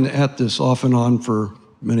 Well, I've been at this off and on for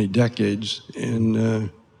many decades, and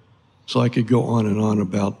so I could go on and on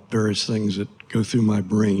about various things that go through my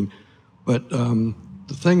brain. But the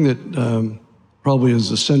thing that probably is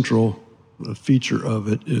the central feature of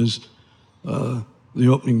it is the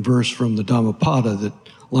opening verse from the Dhammapada that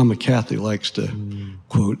Lama Kathy likes to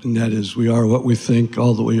quote, and that is, "We are what we think,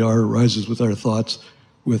 all that we are arises with our thoughts.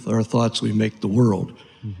 With our thoughts we make the world."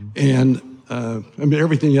 Mm-hmm. And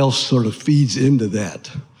everything else sort of feeds into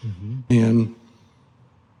that. Mm-hmm. And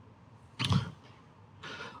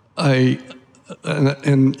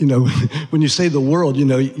when you say the world,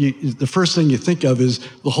 the first thing you think of is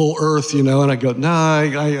the whole earth, and I go,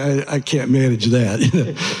 I can't manage that.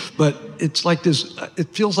 But it's like this,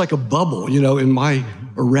 it feels like a bubble,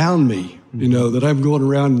 around me, that I'm going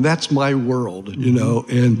around, and that's my world,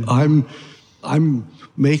 and I'm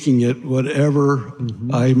making it whatever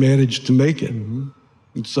I manage to make it. Mm-hmm.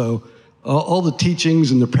 And so all the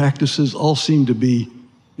teachings and the practices all seem to be,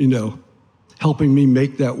 helping me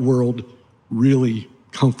make that world really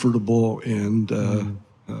comfortable and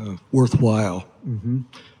worthwhile.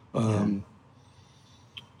 Mm-hmm.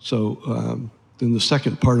 So then the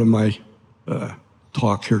second part of my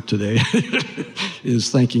talk here today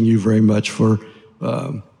is thanking you very much for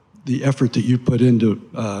the effort that you put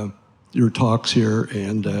into your talks here,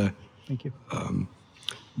 and Thank you.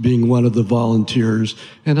 being one of the volunteers.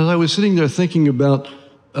 And as I was sitting there thinking about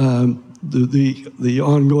the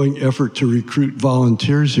ongoing effort to recruit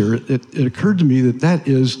volunteers here, it occurred to me that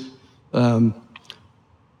is the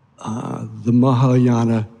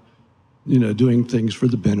Mahayana, doing things for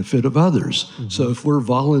the benefit of others. Mm-hmm. So if we're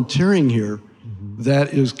volunteering here, mm-hmm.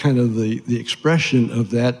 that is kind of the expression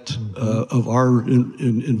of that, mm-hmm. Of our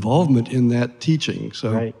involvement in that teaching.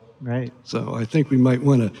 So, right. So I think we might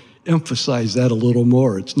want to emphasize that a little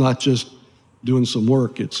more. It's not just doing some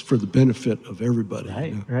work, it's for the benefit of everybody.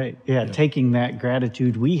 Right. Yeah, taking that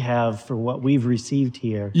gratitude we have for what we've received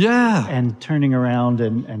here. Yeah. And turning around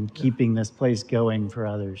and keeping this place going for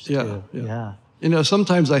others too. Yeah.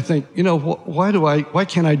 Sometimes I think, why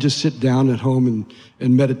can't I just sit down at home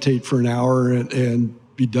and meditate for an hour and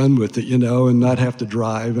be done with it, and not have to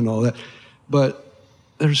drive and all that. But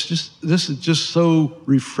this is just so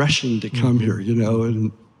refreshing to come here,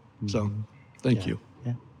 and so thank you.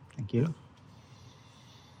 Yeah, thank you.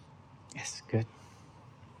 Yes, good.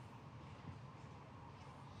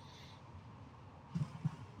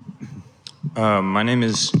 My name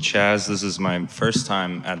is Chaz. This is my first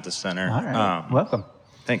time at the center. All right. Welcome.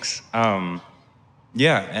 Thanks. And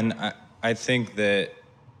I think that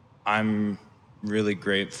I'm really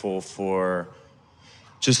grateful for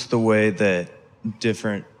just the way that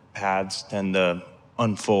different paths tend to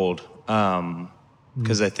unfold.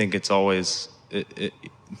 Because I think it's always,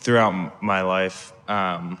 throughout my life,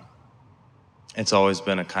 it's always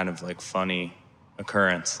been a kind of like funny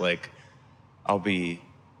occurrence. Like I'll be,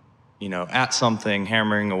 at something,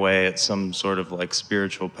 hammering away at some sort of like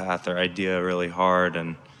spiritual path or idea really hard,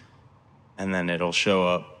 and then it'll show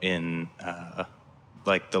up in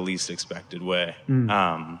like the least expected way. And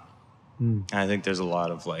I think there's a lot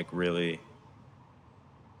of like really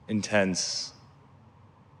intense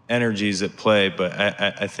energies at play, but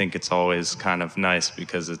I think it's always kind of nice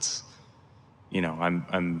because it's,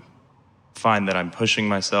 I'm find that I'm pushing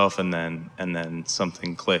myself, and then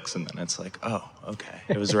something clicks, and then it's like, oh, okay,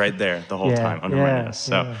 it was right there the whole time under my nose.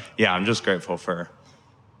 So I'm just grateful for,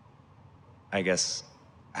 I guess,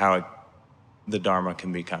 how the Dharma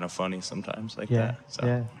can be kind of funny sometimes like that.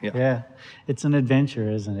 So, yeah. It's an adventure,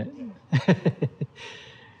 isn't it?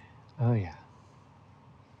 Oh yeah.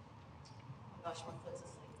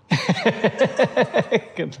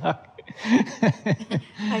 Good luck.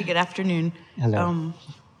 Hi, good afternoon. Hello.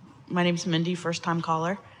 My name's Mindy, first-time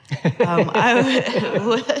caller.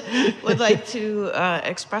 I would like to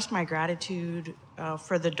express my gratitude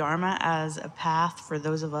for the Dharma as a path for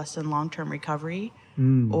those of us in long-term recovery,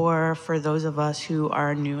 or for those of us who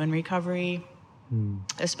are new in recovery,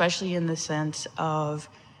 especially in the sense of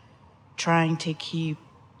trying to keep,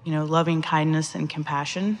 loving kindness and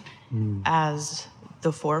compassion as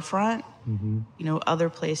the forefront. Other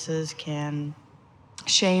places can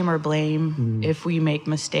shame or blame if we make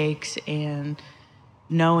mistakes, and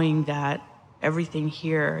knowing that everything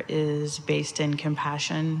here is based in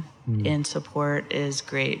compassion and support is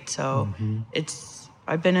great. So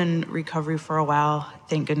I've been in recovery for a while,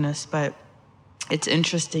 thank goodness, but it's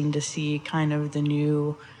interesting to see kind of the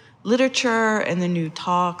new literature and the new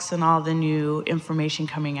talks and all the new information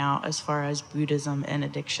coming out as far as Buddhism and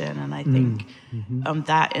addiction. And I think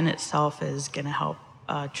that in itself is going to help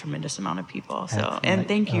a tremendous amount of people. So, and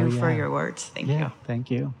thank you for your words. Thank you.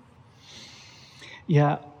 Thank you.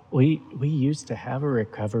 Yeah, we used to have a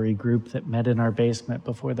recovery group that met in our basement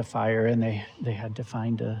before the fire, and they had to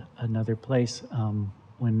find another place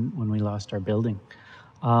when we lost our building.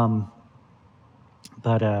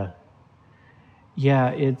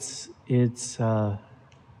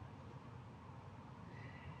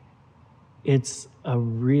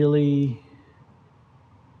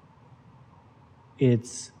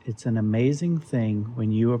 It's an amazing thing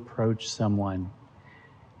when you approach someone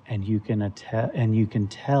and you can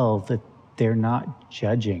tell that they're not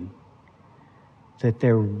judging, that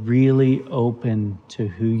they're really open to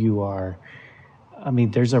who you are. I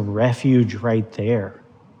mean, there's a refuge right there.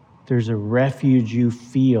 There's a refuge you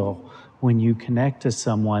feel when you connect to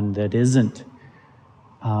someone that isn't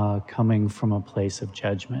coming from a place of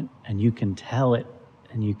judgment, and you can tell it,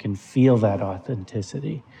 and you can feel that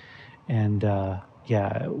authenticity. And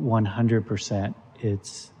 100%,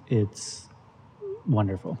 it's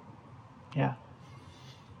wonderful.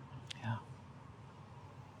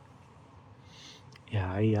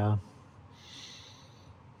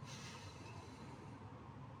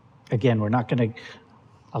 Again, we're not going to,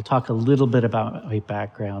 I'll talk a little bit about my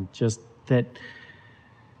background, just that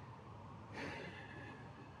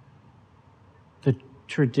the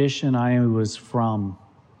tradition I was from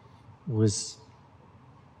was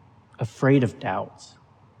afraid of doubts,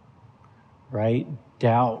 right?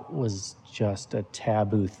 Doubt was just a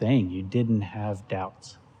taboo thing. You didn't have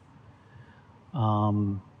doubts.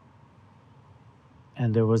 And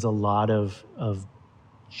there was a lot of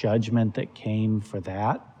judgment that came for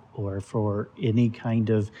that, or for any kind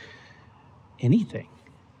of anything.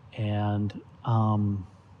 And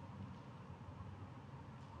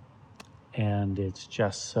it's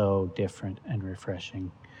just so different and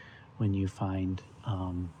refreshing when you find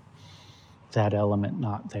that element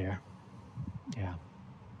not there. Yeah.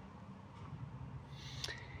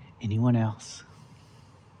 Anyone else?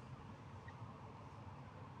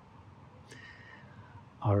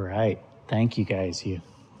 All right. Thank you, guys. We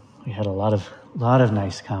had a lot of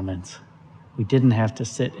nice comments. We didn't have to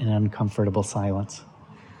sit in uncomfortable silence.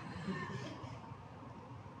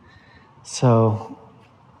 So,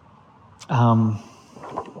 you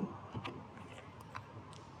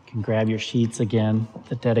can grab your sheets again,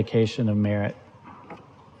 the dedication of merit.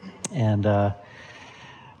 And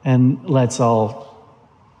let's all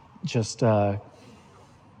just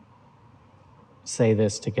say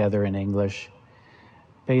this together in English.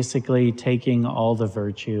 Basically, taking all the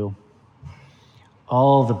virtue,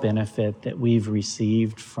 all the benefit that we've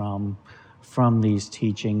received from these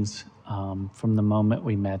teachings, from the moment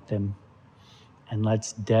we met them, and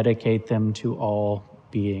let's dedicate them to all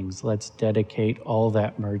beings. Let's dedicate all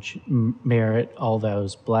that merit, all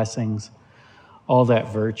those blessings, all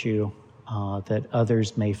that virtue, that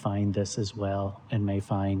others may find this as well, and may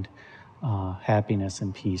find happiness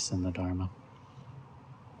and peace in the Dharma.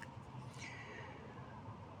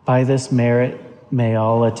 By this merit, may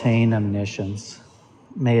all attain omniscience.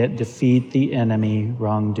 May it defeat the enemy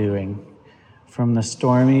wrongdoing. From the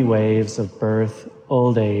stormy waves of birth,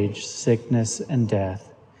 old age, sickness, and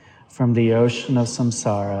death, from the ocean of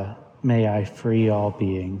samsara, may I free all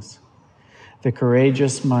beings. The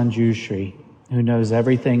courageous Manjushri, who knows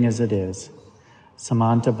everything as it is,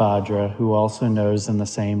 Samantabhadra, who also knows in the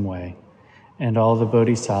same way, and all the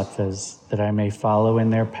bodhisattvas, that I may follow in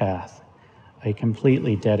their path, I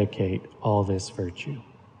completely dedicate all this virtue.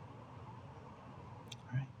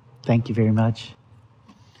 All right. Thank you very much.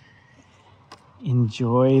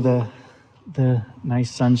 Enjoy the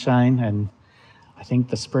nice sunshine, and I think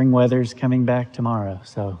the spring weather's coming back tomorrow,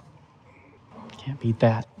 so can't beat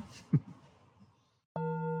that.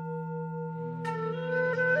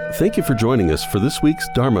 Thank you for joining us for this week's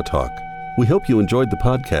Dharma Talk. We hope you enjoyed the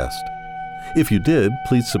podcast. If you did,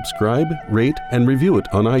 please subscribe, rate, and review it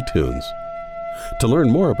on iTunes. To learn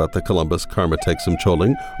more about the Columbus Karma Thegsum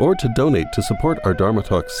Choling, or to donate to support our Dharma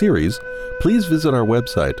Talk series, please visit our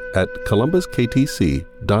website at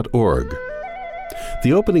columbusktc.org.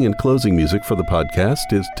 The opening and closing music for the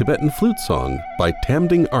podcast is Tibetan Flute Song by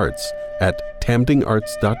Tamding Arts at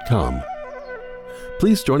tamdingarts.com.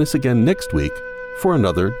 Please join us again next week for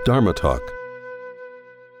another Dharma Talk.